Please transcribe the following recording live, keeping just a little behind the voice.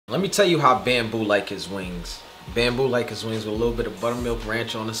Let me tell you how Bambu like his wings. Bambu like his wings with a little bit of buttermilk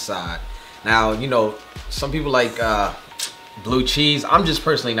ranch on the side. Now, you know, some people like blue cheese. I'm just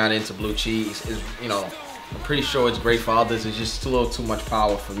personally not into blue cheese. It's, you know, I'm pretty sure it's great for others. It's just a little too much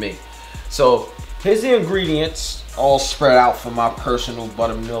power for me. So here's the ingredients all spread out for my personal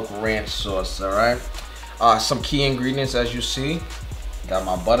buttermilk ranch sauce, all right? Some key ingredients, as you see. Got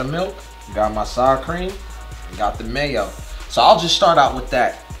my buttermilk, got my sour cream, got the mayo. So I'll just start out with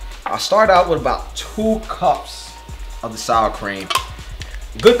that. I'll start out with about 2 cups of the sour cream.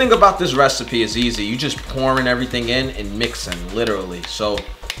 Good thing about this recipe is easy. You just pouring everything in and mixing, literally. So,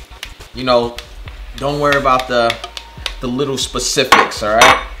 you know, don't worry about the little specifics, all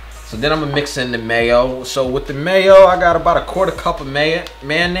right? So then I'm gonna mix in the mayo. So with the mayo, I got about a 1/4 cup of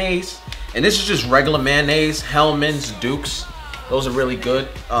mayonnaise. And this is just regular mayonnaise, Hellman's, Duke's. Those are really good.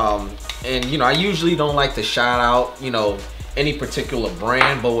 And you know, I usually don't like to shout out, you know, any particular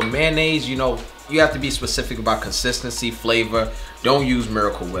brand, but with mayonnaise, you know, you have to be specific about consistency, flavor. Don't use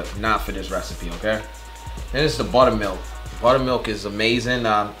Miracle Whip, not for this recipe, okay? Then it's the buttermilk. Buttermilk is amazing.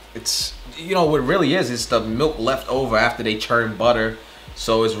 It's, you know, what it really is, it's the milk left over after they churn butter.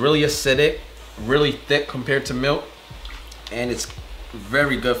 So it's really acidic, really thick compared to milk, and it's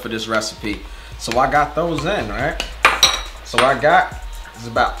very good for this recipe. So I got those in, right? So I got is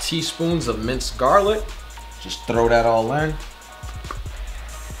about teaspoons of minced garlic. Just throw that all in.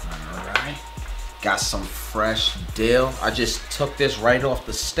 All right. Got some fresh dill. I just took this right off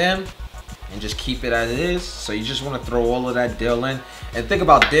the stem and just keep it as it is. So you just want to throw all of that dill in. And think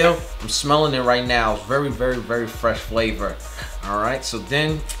about dill. I'm smelling it right now. It's very, very, very fresh flavor. All right. So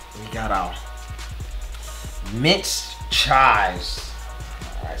then we got our minced chives.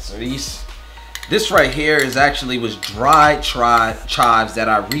 All right. So this right here was dried chives that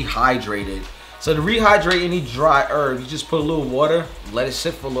I rehydrated. So to rehydrate any dry herb, you just put a little water, let it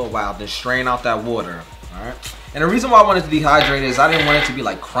sit for a little while, then strain out that water, all right? And the reason why I wanted to dehydrate it is I didn't want it to be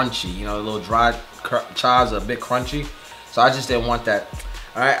like crunchy, you know, the little dried chives are a bit crunchy. So I just didn't want that.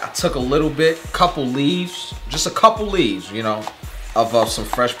 All right, I took a little bit, couple leaves, just a couple leaves, you know, of some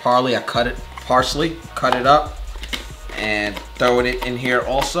fresh parsley. I cut it up, and throw it in here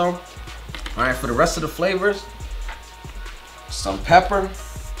also. All right, for the rest of the flavors, some pepper,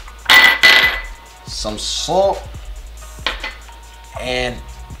 some salt, and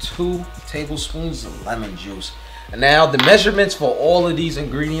 2 tablespoons of lemon juice. And now the measurements for all of these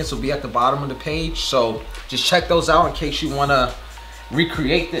ingredients will be at the bottom of the page, so just check those out in case you want to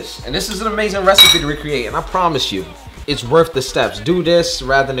recreate this. And this is an amazing recipe to recreate, and I promise you it's worth the steps. Do this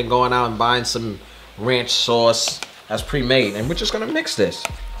rather than going out and buying some ranch sauce that's pre-made. And we're just gonna mix this.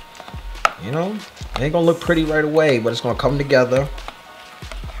 You know, it ain't gonna look pretty right away, but it's gonna come together.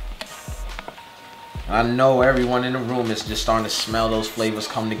 I know everyone in the room is just starting to smell those flavors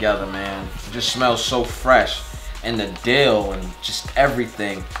come together, man. It just smells so fresh. And the dill and just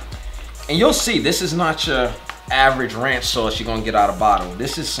everything. And you'll see, this is not your average ranch sauce you're gonna get out of a bottle.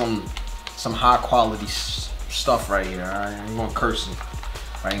 This is some high quality stuff right here, all right? I'm gonna curse it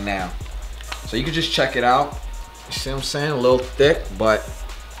right now. So you can just check it out. You see what I'm saying? A little thick, but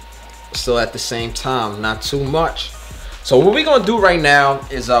still at the same time, not too much. So what we're gonna do right now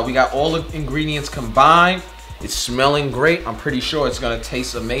is we got all the ingredients combined. It's smelling great. I'm pretty sure it's gonna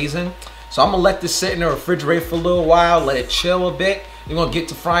taste amazing. So I'm gonna let this sit in the refrigerator for a little while, let it chill a bit. We're gonna get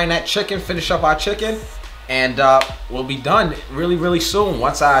to frying that chicken, finish up our chicken, and we'll be done really, really soon.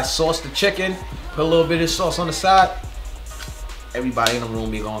 Once I sauce the chicken, put a little bit of sauce on the side, everybody in the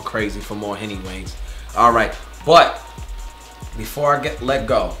room be going crazy for more Hennessy Wings. All right, but before I let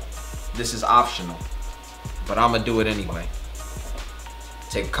go, this is optional, but I'm gonna do it anyway.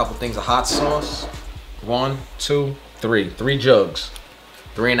 Take a couple things of hot sauce. 1, 2, 3. 3 jugs.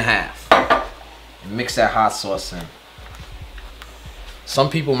 3.5. And mix that hot sauce in. Some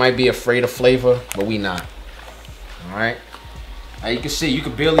people might be afraid of flavor, but we not. All right. Now you can see, you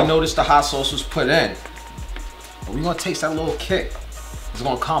can barely notice the hot sauce was put in, but we're gonna taste that little kick. It's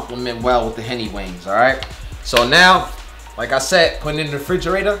gonna complement well with the Hennessy Wings. All right. So now, like I said, put it in the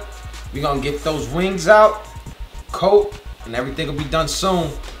refrigerator. We're gonna get those wings out, coat, and everything will be done soon.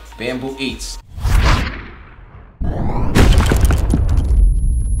 Bambu Eatz.